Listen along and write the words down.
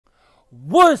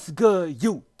What's good,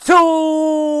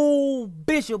 YouTube?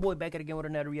 Bishop boy back at again with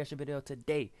another reaction video.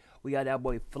 Today we got that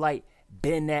boy Flight,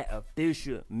 been that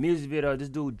official music video. This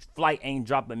dude Flight ain't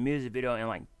dropped a music video in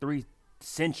like 3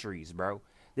 centuries, bro.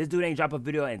 This dude ain't dropped a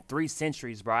video in 3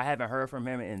 centuries, bro. I haven't heard from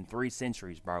him in 3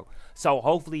 centuries, bro. So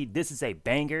hopefully this is a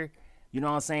banger, you know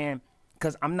what I'm saying?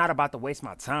 Cause I'm not about to waste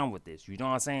my time with this, you know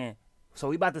what I'm saying? So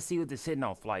we about to see what this hitting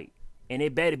on Flight, and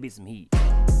it better be some heat.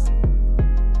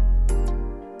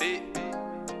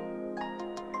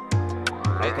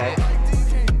 Okay.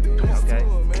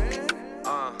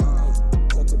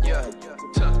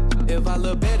 If I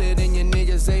look better than your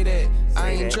niggas say that,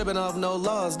 I ain't tripping off no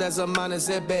laws, that's a minor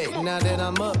setback. Now that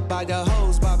I'm up, I got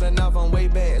hoes popping off on way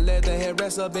back. Let the head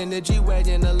rest up in the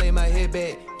G-Wagon to lay my head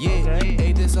back. Yeah,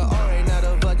 hey, this a R8, not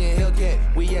a fucking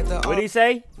Hellcat. We at the What'd he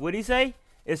say? What'd he say?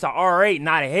 It's a R8,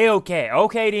 not a Hellcat.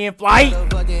 Okay then, Flight.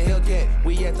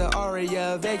 We at the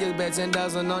Aria, Vegas bet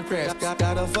 10,000 on crash. Got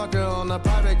a fucker on the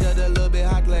private jet, a little bit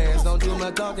high class. Don't do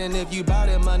my talking if you bout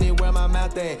it, money where my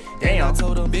mouth at. Damn. And I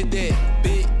told him, bit that,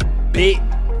 bit that,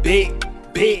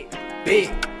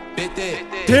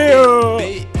 Damn.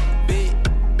 bit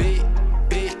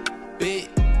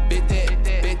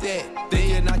that.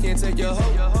 Thinking I can't take your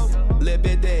hoe. Let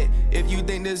bit that. If you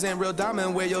think this ain't real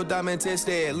diamond, where your diamond test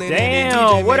at?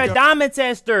 Damn, what a diamond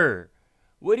tester.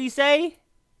 What'd he say?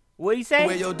 What'd he say?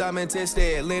 Where your diamond test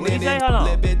at? What'd he say? Hold on.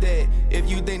 Let bit that. If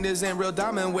you think this ain't real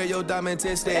diamond, where your diamond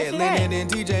test at? Lennon and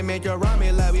DJ make your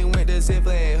rhyme like we went to Six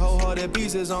Flags. Wholehearted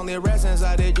pieces on the rest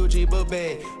inside the Gucci book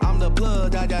bag. I'm the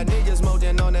plug, I got niggas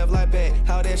smoking on that flight pack.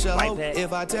 How that shit hope?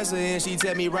 If I test her and she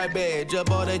tell me right back.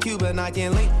 Jump on the Cuban, I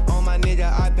can link on my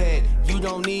nigga iPad. You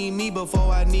don't need me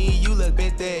before I need you, let's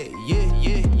bet that.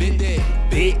 Yeah, bit that.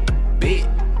 Bit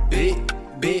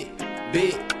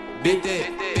that.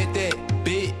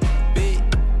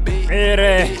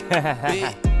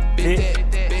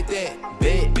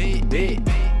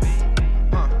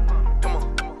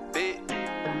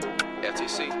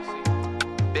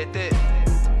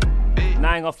 Nah,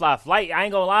 I ain't gonna fly. Flight, I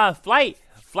ain't gonna lie. Flight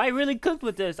really cooked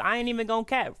with this. I ain't even gonna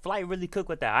cap. Flight really cooked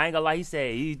with that. I ain't gonna lie. He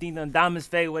said, you think them diamonds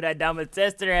fade with that diamond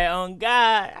tester at on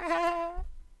God.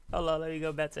 Hold on, let me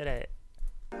go back to that.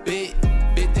 Bit that.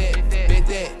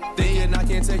 Thinking I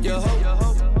can't take your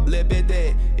hoe. Let bit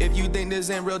that. If you think this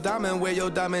ain't real diamond, where your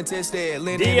diamond test at?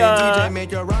 Lennon and DJ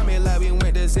make your rhyme like we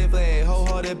went to Six Flags.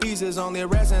 Wholehearted pieces on the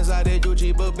rest inside the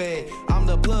Gucci book bag. I'm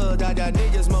the plug, I got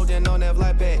niggas smoking on that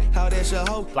flight pack. How that shit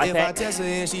hope? If I test her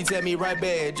and she tell me right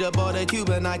back. Jump on the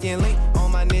Cuban, I can link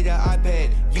on my nigga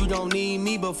iPad. You don't need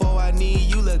me before I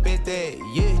need you, let's bet that.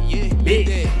 Yeah, bit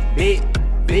that. Bit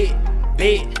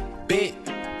that.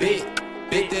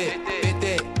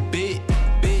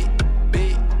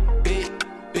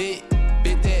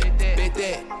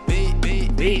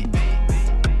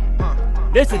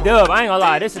 This a dub, I ain't gonna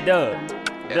lie, this a dub.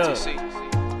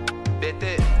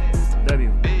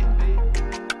 W.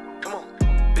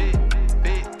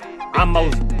 I'm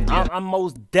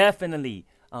most definitely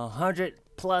 100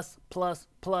 plus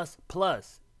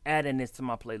adding this to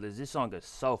my playlist. This song is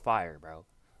so fire, bro.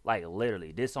 Like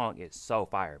literally, this song is so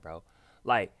fire, bro.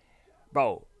 Like,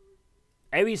 bro,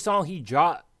 every song he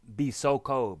dropped be so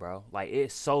cold, bro. Like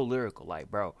it's so lyrical,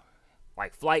 like, bro.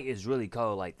 Like Flight is really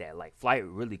cold like that. Like Flight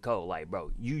really cold. Like,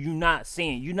 bro, you not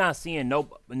seeing no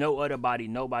other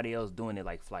nobody else doing it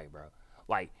like Flight, bro.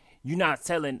 Like you not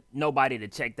telling nobody to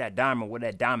check that diamond where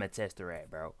that diamond tester at,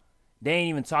 bro. They ain't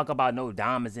even talk about no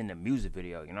diamonds in the music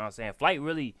video. You know what I'm saying? Flight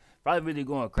really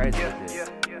going crazy with this.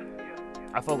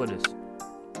 I fuck with this.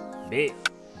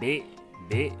 Bit.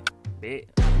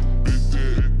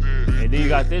 And then you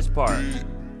got this part.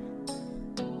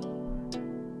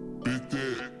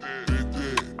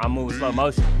 I'm moving slow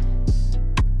motion.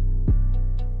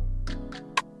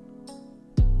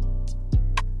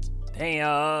 Damn,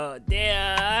 oh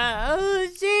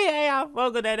shit, hey, I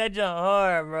fuck with that jump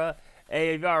hard, bro.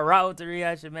 Hey, if y'all rock with the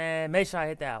reaction, man, make sure I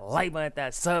hit that like button, hit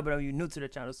that sub button. If you're new to the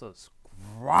channel,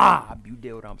 subscribe. You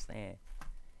deal what I'm saying.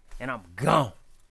 And I'm gone.